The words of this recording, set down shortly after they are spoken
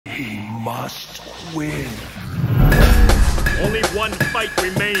We must win. Only one fight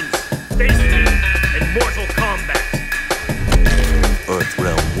remains. Face me in Mortal Kombat.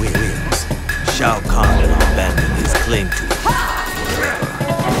 Earthrealm wins. Shao Kahn will abandon his claim to it.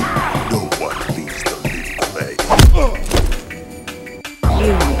 No one leaves the living way.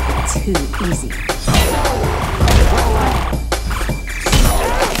 You make it too easy.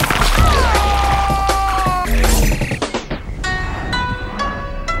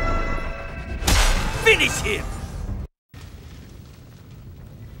 Finish him!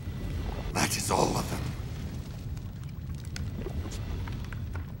 That is all of them.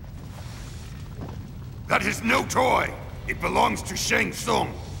 That is no toy! It belongs to Shang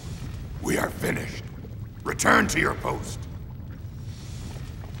Tsung. We are finished. Return to your post.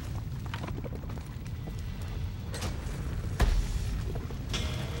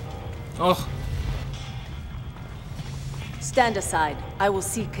 Oh. Stand aside. I will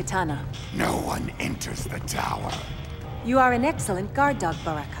see Katana. No one enters the tower. You are an excellent guard dog,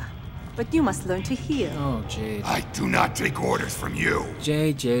 Baraka. But you must learn to heal. Oh, Jade. I do not take orders from you.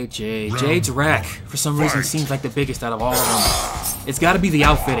 Jade. Jade's rack, for some reason, seems like the biggest out of all of them. It's gotta be the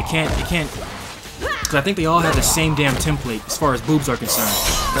outfit. It can't. Because I think they all have the same damn template as far as boobs are concerned.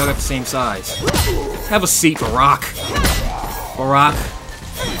 They all got the same size. Have a seat, Barak. Barak,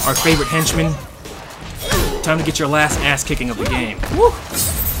 our favorite henchman. Time to get your last ass kicking of the game. Woo!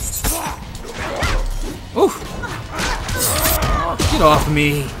 Ooh! Oh, get off of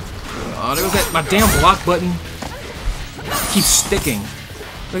me. Oh, there was that, my damn block button keeps sticking.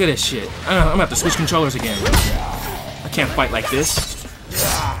 Look at this shit. I'm gonna have to switch controllers again. I can't fight like this.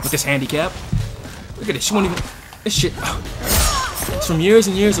 With this handicap. Look at this, she won't even, this shit. It's from years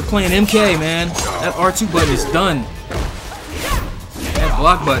and years of playing MK, man. That R2 button is done. That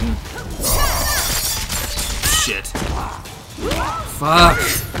block button. Shit. Fuck.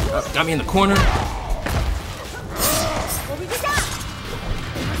 Got me in the corner.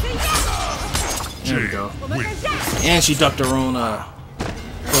 There we go. And she ducked her own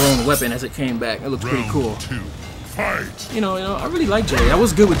weapon as it came back. It looked pretty cool. You know, I really like Jade. I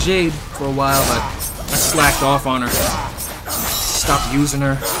was good with Jade for a while, but I slacked off on her. Stopped using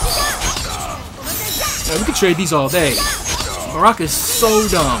her. Yeah, we could trade these all day. Baraka is so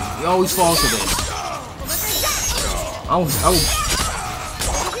dumb. He always falls for this. All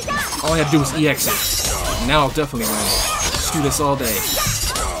I had to do was EX it. Now I'll definitely win. Let's do this all day.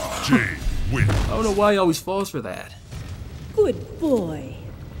 Jade wins. I don't know why he always falls for that. Good boy.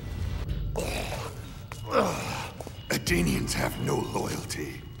 Athenians have no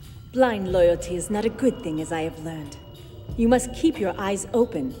loyalty. Blind loyalty is not a good thing, as I have learned. You must keep your eyes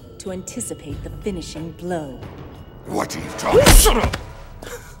open to anticipate the finishing blow. What are you talking? Shut up!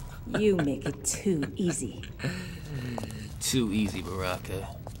 You make it too easy. Too easy, Baraka.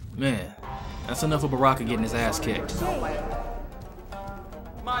 Man, that's enough of Baraka getting his ass kicked.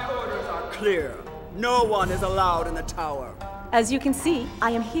 My orders are clear. No one is allowed in the tower. As you can see,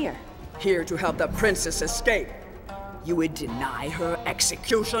 I am here. Here to help the princess escape. You would deny her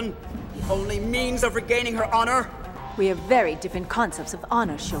execution? The only means of regaining her honor? We have very different concepts of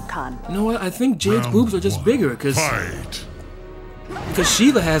honor, Shokan. You know what? I think Jade's boobs are just bigger, because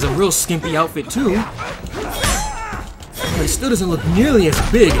Sheila has a real skimpy outfit too. But it still doesn't look nearly as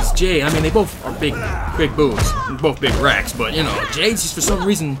big as Jade. I mean, they both are big boobs, and both big racks, but you know, Jade's just for some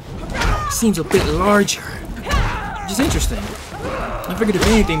reason seems a bit larger. Which is interesting. I figured if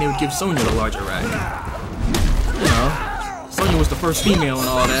anything, they would give Sonya the larger rack. You know, Sonya was the first female and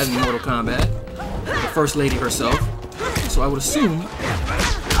all that in Mortal Kombat. The first lady herself. So I would assume...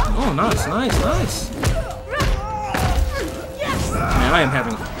 Oh, nice. Man, I am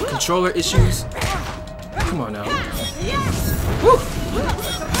having controller issues. Come on now. Woo!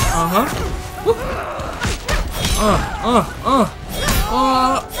 Uh-huh.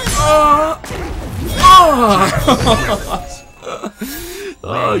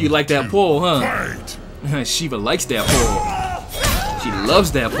 Oh, you like that pull, huh? Shiva likes that pull. She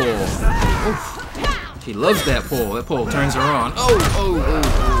loves that pull. Oof. She loves that pull. That pull turns her on. Oh.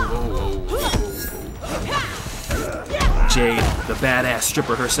 Jade, the badass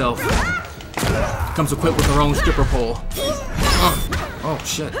stripper herself, comes equipped with her own stripper pole. Oh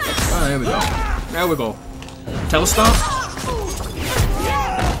shit. There we go. Telestomp?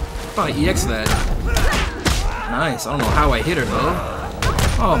 Probably EX that. Nice. I don't know how I hit her though.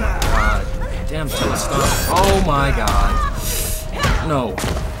 Oh my god. Damn Telestomp. Oh my god. No.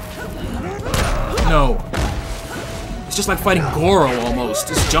 It's just like fighting Goro almost.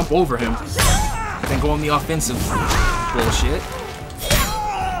 Just jump over him. Then go on the offensive. Bullshit.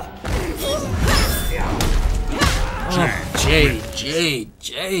 Oh,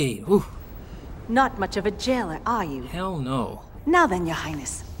 Jade. Whew. Not much of a jailer, are you? Hell no. Now then, Your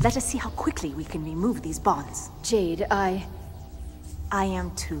Highness, let us see how quickly we can remove these bonds. Jade, I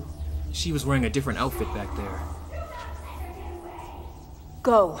am too. She was wearing a different outfit back there.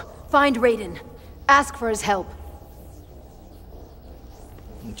 Go. Find Raiden. Ask for his help.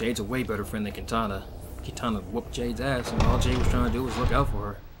 Jade's a way better friend than Kitana. Kitana whooped Jade's ass, and all Jade was trying to do was look out for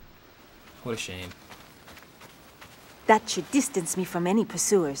her. What a shame. That should distance me from any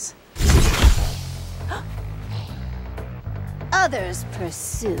pursuers. Others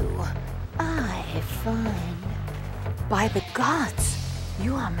pursue. I find. By the gods,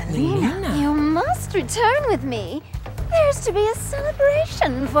 you are Melina. You must return with me. There's to be a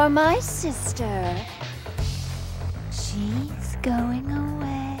celebration for my sister. She's going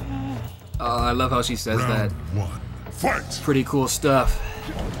away. Oh, I love how she says that. Round 1. Fight! Pretty cool stuff.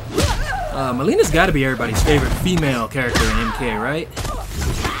 Melina's gotta be everybody's favorite female character in MK, right?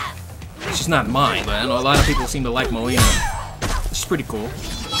 She's not mine, but I know a lot of people seem to like Melina. She's pretty cool.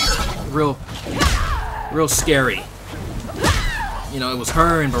 Real scary. You know, it was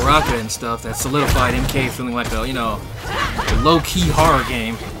her and Baraka and stuff that solidified MK feeling like a, you know, a low-key horror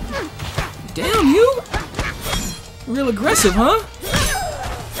game. Damn, you! Real aggressive, huh?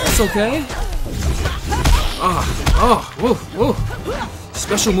 That's okay. Whoa.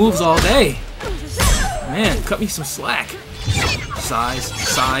 Special moves all day. Man, cut me some slack. Size,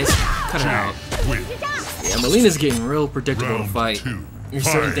 cut it out. Yeah, Melina's getting real predictable to fight. There's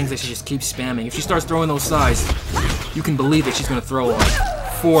certain things that she just keeps spamming. If she starts throwing those size, you can believe that she's gonna throw like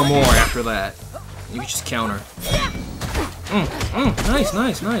 4 more after that. You can just counter. Nice.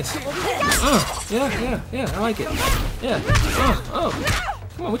 Yeah, I like it. Yeah.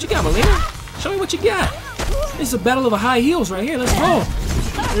 Come on, what you got, Melina? Show me what you got. This is a battle of the high heels right here. Let's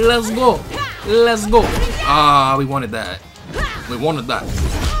go. Ah, we wanted that.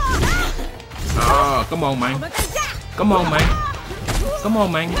 Ah, come on, man.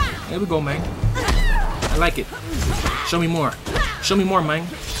 Here we go, man. I like it. Show me more, man.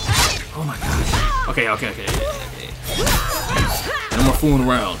 Oh my gosh. Okay. No more fooling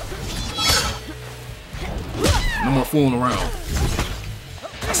around.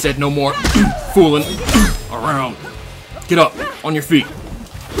 I said no more fooling around. Get up. On your feet.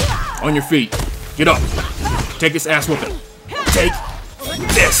 Get up. Take this ass whooping. Take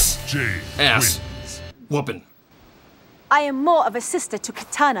this ass whooping. I am more of a sister to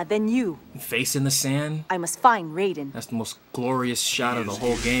Kitana than you. Face in the sand. I must find Raiden. That's the most glorious shot of the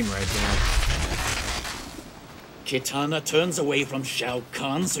whole game right there. Kitana turns away from Shao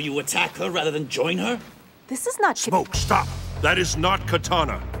Kahn, so you attack her rather than join her? This is not Smoke, stop! That is not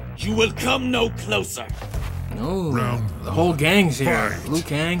Kitana. You will come no closer. No, the whole gang's here. Liu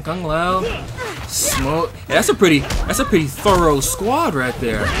Kang, Kung Lao, Smoke. Yeah, that's a pretty thorough squad right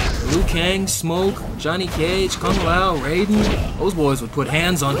there. Liu Kang, Smoke, Johnny Cage, Kung Lao, Raiden. Those boys would put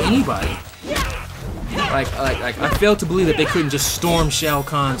hands on anybody. Like I fail to believe that they couldn't just storm Shao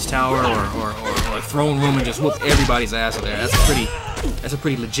Kahn's tower or throne room and just whoop everybody's ass there. That's a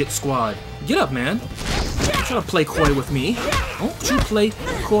pretty legit squad. Get up, man. Don't try to play coy with me. Don't you play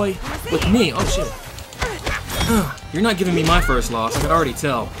coy with me. Oh shit. You're not giving me my first loss, I can already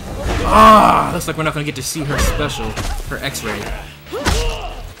tell. Looks like we're not gonna get to see her special, her X-ray.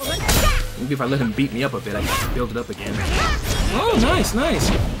 Maybe if I let him beat me up a bit, I can build it up again. Oh, nice.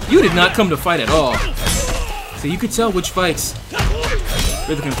 You did not come to fight at all. So you could tell which fights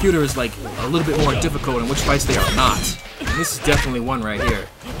where the computer is like a little bit more difficult and which fights they are not. And this is definitely one right here.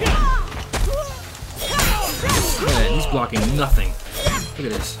 Yeah, he's blocking nothing. Look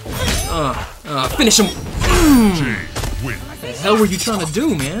at this. Finish him! What the hell were you trying to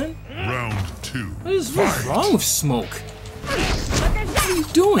do, man? Round 2. What is wrong with Smoke? What are you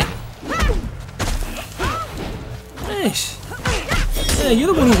doing? Nice. Yeah,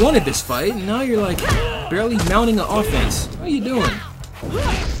 you're the one who wanted this fight, and now you're like barely mounting an offense. What are you doing?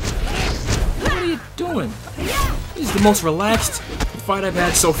 This is the most relaxed fight I've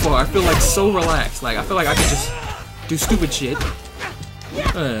had so far. I feel like so relaxed. Like I feel like I could just do stupid shit.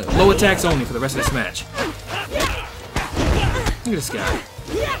 Low attacks only for the rest of this match. Look at this guy.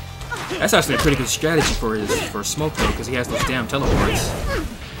 That's actually a pretty good strategy for Smoke though, because he has those damn teleports.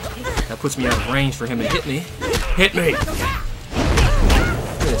 That puts me out of range for him to hit me. Hit me!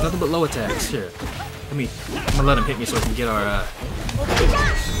 Yeah, it's nothing but low attacks. Here, I'm gonna let him hit me so we can get our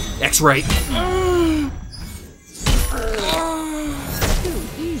X-ray. Too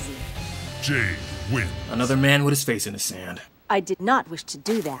easy. Jade win. Another man with his face in the sand. I did not wish to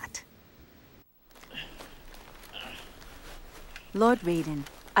do that. Lord Raiden,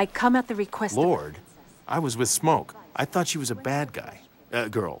 I come at the request Lord? I was with Smoke. I thought she was a bad guy.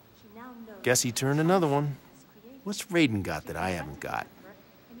 Girl. Guess he turned another one. What's Raiden got that I haven't got?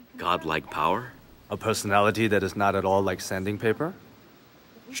 Godlike power? A personality that is not at all like sanding paper?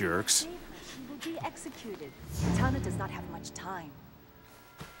 Jerks. She will be executed. Kitana does not have much time.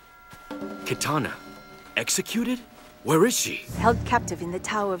 Kitana? Executed? Where is she? Held captive in the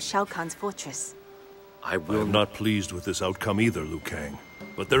tower of Shao Kahn's fortress. I am not pleased with this outcome either, Liu Kang.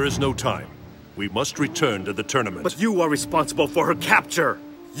 But there is no time. We must return to the tournament. But you are responsible for her capture!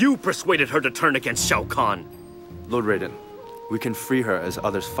 You persuaded her to turn against Shao Kahn! Lord Raiden, we can free her as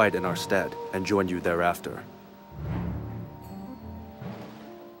others fight in our stead, and join you thereafter.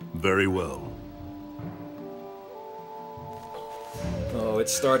 Very well. Oh, it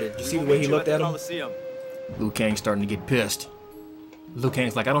started. You see the way he looked at him? Liu Kang's starting to get pissed. Liu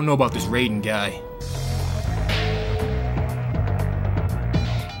Kang's like, I don't know about this Raiden guy.